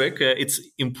Esric. It's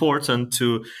important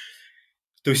to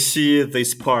see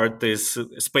this part, this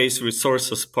space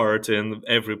resources part in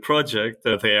every project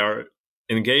that they are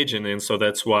engaging in. So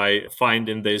that's why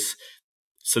finding this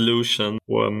solution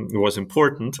was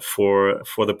important for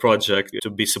the project to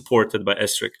be supported by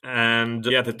Esric. And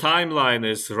the timeline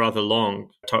is rather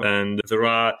long, and there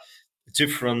are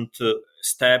different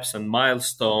steps and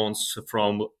milestones,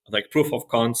 from like proof of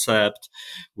concept,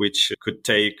 which could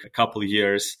take a couple of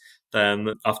years.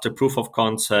 Then after proof of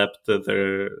concept,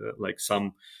 there like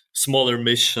some smaller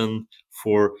mission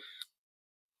for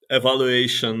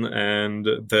evaluation, and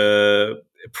the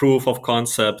proof of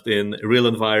concept in real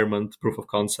environment, proof of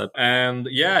concept. And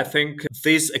I think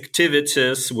these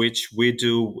activities which we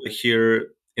do here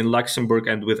in Luxembourg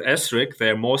and with Esric,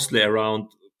 they're mostly around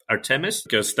Artemis,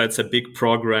 because that's a big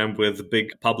program with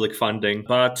big public funding.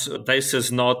 But this is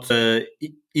not the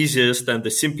easiest and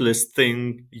the simplest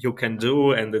thing you can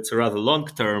do, and it's a rather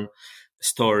long-term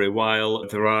story, while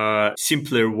there are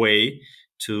simpler way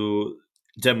to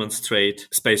demonstrate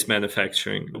space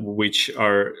manufacturing, which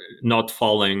are not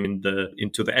falling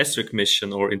into the Esric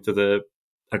mission or into the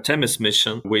Artemis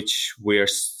mission, which we are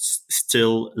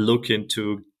still looking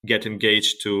to get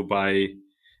engaged to by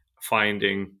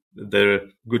finding the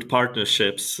good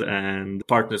partnerships and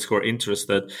partners who are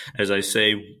interested. As I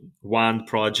say, one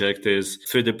project is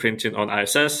 3D printing on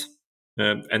ISS.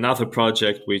 Another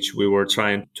project which we were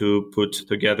trying to put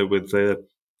together with the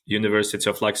University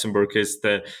of Luxembourg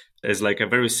is like a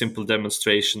very simple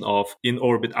demonstration of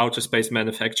in-orbit outer space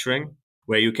manufacturing,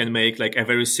 where you can make like a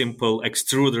very simple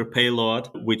extruder payload,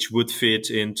 which would fit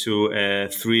into a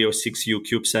 3 or 6U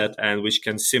CubeSat, and which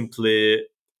can simply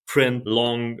print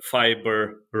long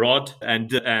fiber rod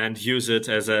and use it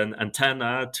as an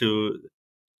antenna to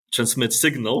transmit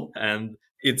signal. And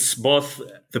it's both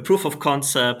the proof of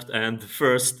concept and the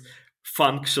first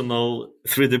functional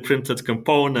 3D printed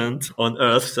component on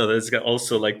Earth. So there's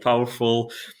also like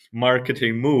powerful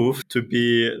marketing move to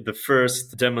be the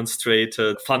first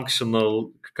demonstrated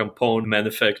functional component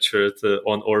manufactured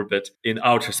on orbit in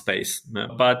outer space.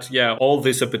 But all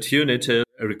these opportunities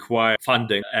require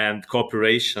funding and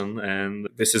cooperation, and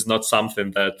this is not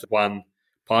something that one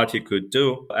party could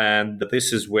do. And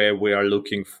this is where we are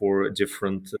looking for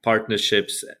different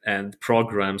partnerships and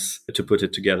programs to put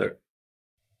it together.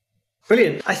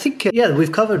 Brilliant. I think,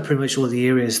 we've covered pretty much all the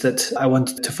areas that I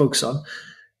wanted to focus on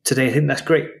today. I think that's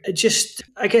great. Just,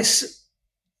 I guess,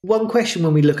 one question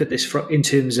when we look at this in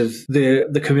terms of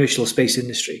the commercial space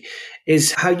industry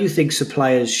is how you think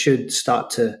suppliers should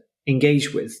start to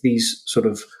engage with these sort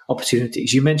of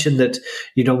opportunities. You mentioned that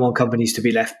you don't want companies to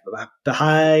be left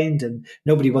behind, and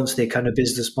nobody wants their kind of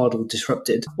business model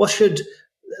disrupted. What should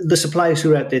the suppliers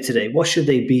who are out there today, what should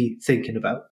they be thinking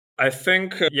about? I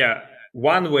think,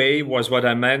 one way was what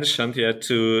I mentioned,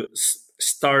 to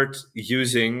start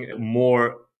using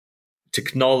more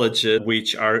technology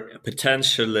which are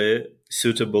potentially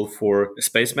suitable for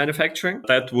space manufacturing.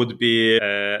 That would be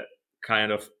a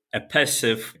kind of a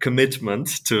passive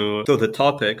commitment to the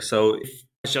topic. So if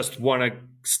I just want to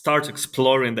start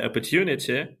exploring the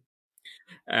opportunity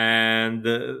and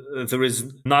there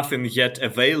is nothing yet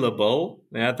available,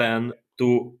 then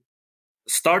to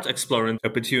start exploring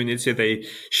opportunity, they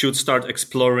should start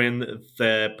exploring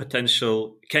the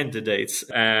potential candidates.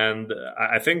 And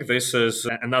I think this is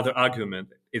another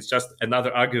argument. It's just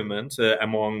another argument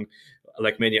among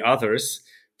like many others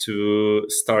to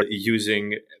start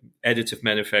using additive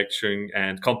manufacturing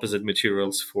and composite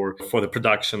materials for the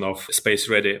production of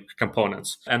space-ready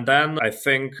components. And then I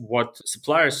think what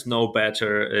suppliers know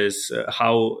better is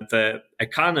how the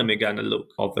economy gonna look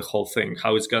of the whole thing,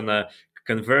 how it's gonna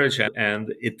converge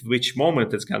and at which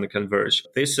moment it's going to converge.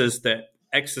 This is the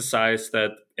exercise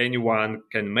that anyone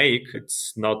can make.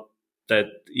 It's not that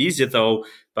easy though,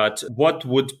 but what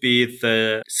would be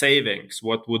the savings?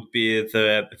 What would be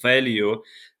the value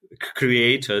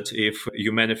created if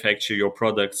you manufacture your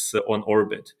products on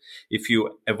orbit. If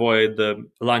you avoid the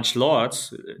launch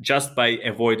lots, just by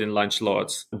avoiding launch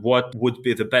lots, what would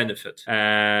be the benefit?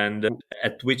 And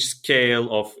at which scale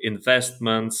of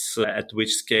investments, at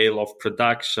which scale of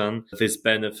production, these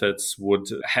benefits would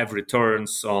have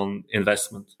returns on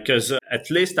investment? Because at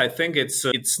least I think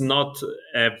it's not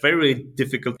a very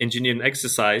difficult engineering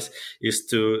exercise is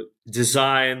to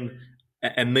design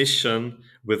a mission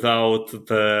without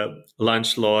the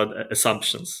launch load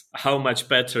assumptions. How much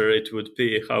better it would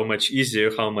be, how much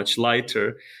easier, how much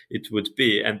lighter it would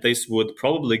be. And this would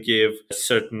probably give a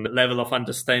certain level of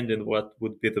understanding what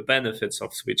would be the benefits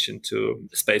of switching to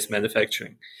space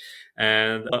manufacturing.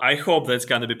 And I hope that's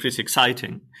going to be pretty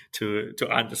exciting to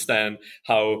understand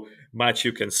how much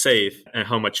you can save and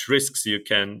how much risks you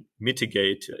can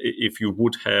mitigate if you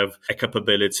would have a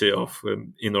capability of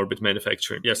in-orbit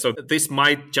manufacturing. Yeah, so this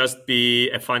might just be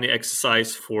a funny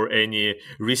exercise for any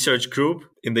research group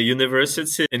in the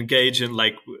university, engage in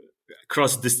like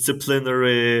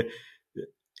cross-disciplinary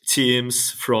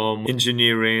teams from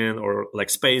engineering or like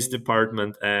space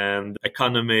department and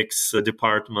economics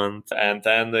department. And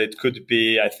then it could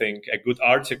be, I think, a good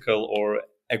article or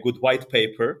a good white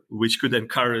paper, which could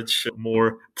encourage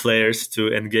more players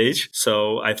to engage.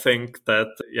 So I think that,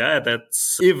 yeah,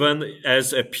 that's even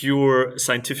as a pure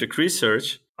scientific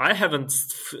research, I haven't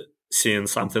seen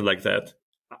something like that.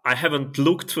 I haven't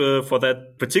looked for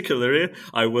that particularly.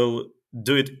 I will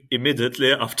do it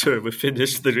immediately after we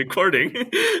finish the recording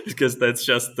because that's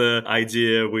just the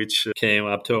idea which came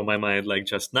up to my mind like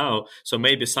just now. So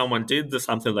maybe someone did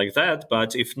something like that,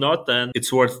 but if not, then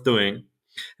it's worth doing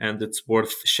and it's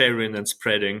worth sharing and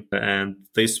spreading. And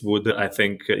this would, I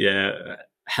think,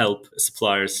 help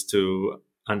suppliers to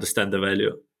understand the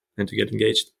value and to get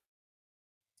engaged.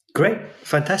 Great.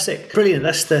 Fantastic.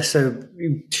 Brilliant. So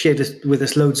you shared with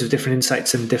us loads of different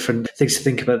insights and different things to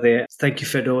think about there. Thank you,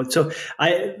 Fedor. So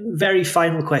very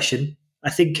final question. I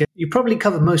think you probably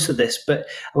covered most of this, but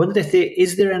I wondered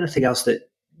is there anything else that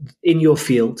in your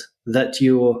field that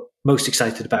you're most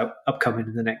excited about upcoming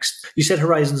in the next, you said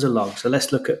horizons are long. So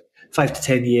let's look at 5 to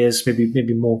 10 years,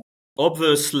 maybe more.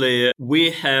 Obviously,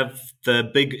 we have the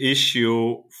big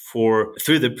issue for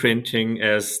 3D printing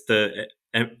as the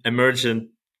emergent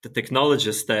the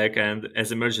technology stack and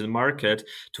as emerging market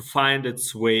to find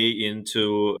its way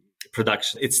into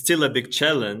production. It's still a big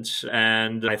challenge.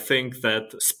 And I think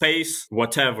that space,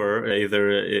 whatever,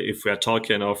 either if we are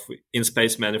talking of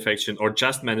in-space manufacturing or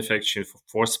just manufacturing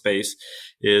for space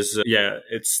is,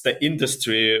 it's the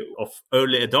industry of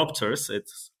early adopters.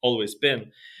 It's always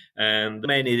been. And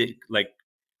many like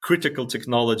critical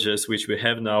technologies which we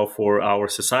have now for our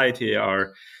society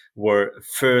were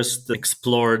first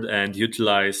explored and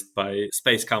utilized by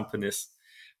space companies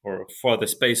or for the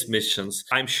space missions.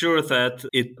 I'm sure that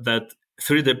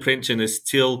 3D printing is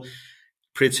still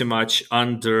pretty much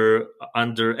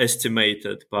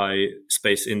underestimated by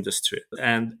space industry.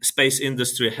 And space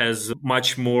industry has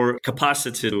much more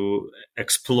capacity to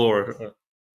explore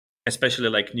especially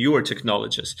like newer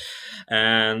technologies.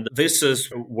 And this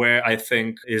is where I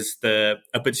think is the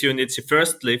opportunity,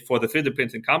 firstly, for the 3D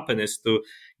printing companies to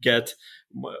get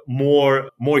more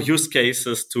use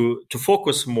cases, to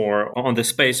focus more on the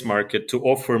space market, to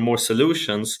offer more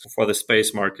solutions for the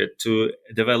space market, to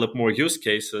develop more use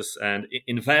cases and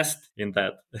invest in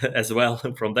that as well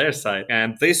from their side.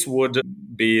 And this would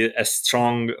be a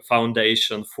strong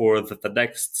foundation for the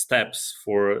next steps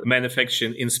for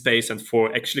manufacturing in space and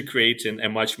for actually creating a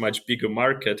much, much bigger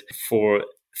market for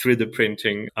 3D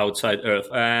printing outside Earth.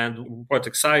 And what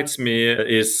excites me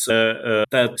is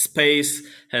that space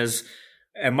has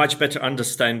a much better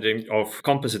understanding of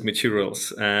composite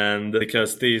materials. And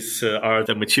because these are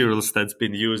the materials that's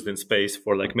been used in space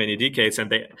for like many decades,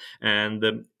 and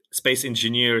space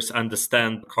engineers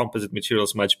understand composite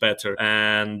materials much better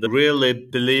and really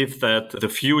believe that the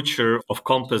future of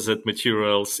composite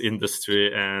materials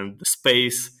industry and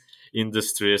space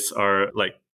industries are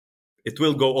like, it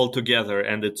will go all together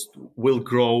and it will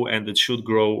grow and it should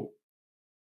grow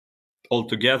all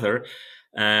together.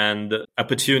 And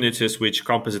opportunities which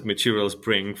composite materials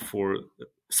bring for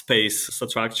space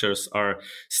structures are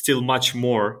still much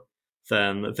more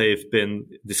than they've been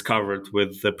discovered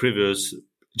with the previous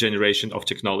generation of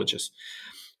technologies.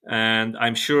 And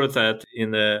I'm sure that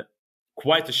in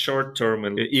quite a short term,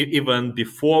 and even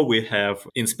before we have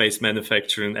in-space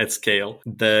manufacturing at scale,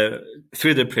 the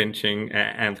 3D printing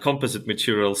and composite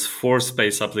materials for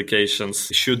space applications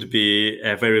should be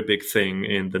a very big thing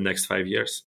in the next 5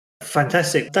 years.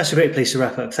 Fantastic. That's a great place to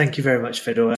wrap up. Thank you very much,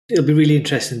 Fedor. It'll be really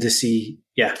interesting to see,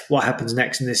 what happens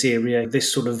next in this area.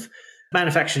 This sort of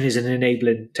Manufacturing is an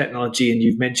enabling technology, and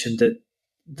you've mentioned that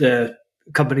the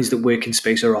companies that work in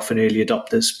space are often early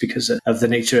adopters because of the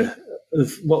nature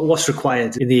of what's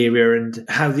required in the area, and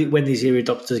how when these early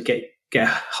adopters get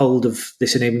hold of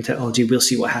this enabling technology, we'll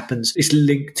see what happens. It's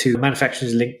linked to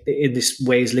manufacturing, is linked in this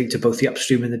way, is linked to both the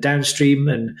upstream and the downstream,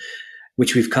 and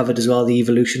which we've covered as well. The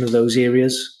evolution of those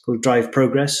areas will drive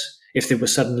progress. If there were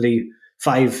suddenly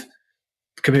 5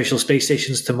 commercial space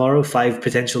stations tomorrow, 5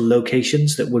 potential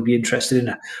locations that would be interested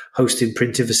in hosting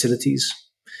printing facilities,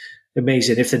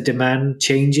 amazing. If the demand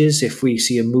changes, if we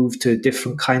see a move to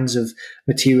different kinds of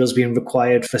materials being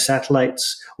required for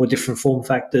satellites, or different form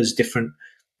factors, different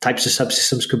types of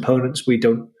subsystems components we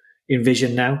don't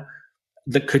envision now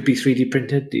that could be 3D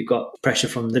printed, you've got pressure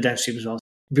from the downstream as well.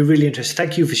 It'd be really interesting.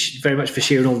 Thank you very much for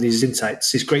sharing all these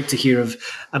insights. It's great to hear of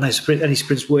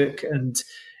Anisoprint's work, and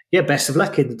best of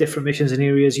luck in the different missions and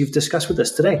areas you've discussed with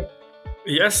us today.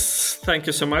 Yes, thank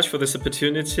you so much for this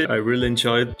opportunity. I really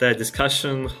enjoyed that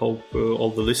discussion. Hope all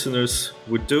the listeners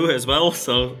would do as well.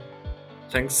 So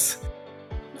thanks.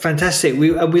 Fantastic.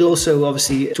 We'll also,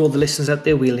 obviously, to all the listeners out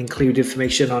there, we'll include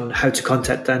information on how to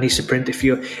contact Anisoprint if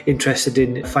you're interested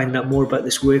in finding out more about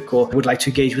this work or would like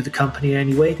to engage with the company in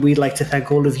any way. We'd like to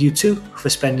thank all of you too for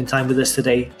spending time with us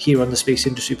today here on the Space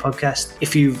Industry Podcast.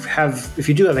 If you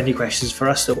do have any questions for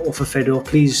us or for Fedor,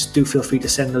 please do feel free to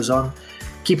send those on.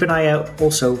 Keep an eye out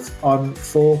also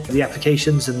for the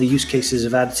applications and the use cases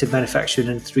of additive manufacturing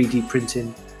and 3D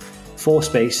printing for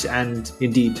space, and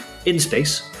indeed in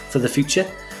space for the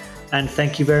future. And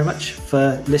thank you very much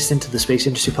for listening to the Space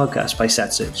Industry Podcast by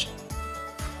SatSearch.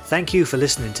 Thank you for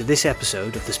listening to this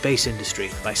episode of the Space Industry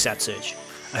by SatSearch.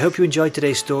 I hope you enjoyed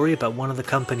today's story about one of the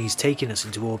companies taking us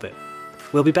into orbit.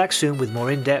 We'll be back soon with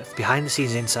more in-depth,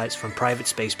 behind-the-scenes insights from private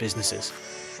space businesses.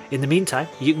 In the meantime,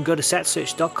 you can go to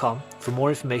satsearch.com for more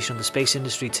information on the space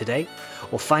industry today,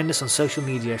 or find us on social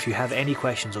media if you have any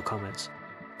questions or comments.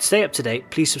 To stay up to date,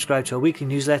 please subscribe to our weekly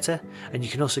newsletter, and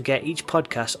you can also get each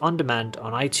podcast on demand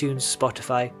on iTunes,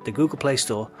 Spotify, the Google Play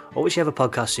Store, or whichever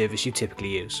podcast service you typically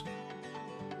use.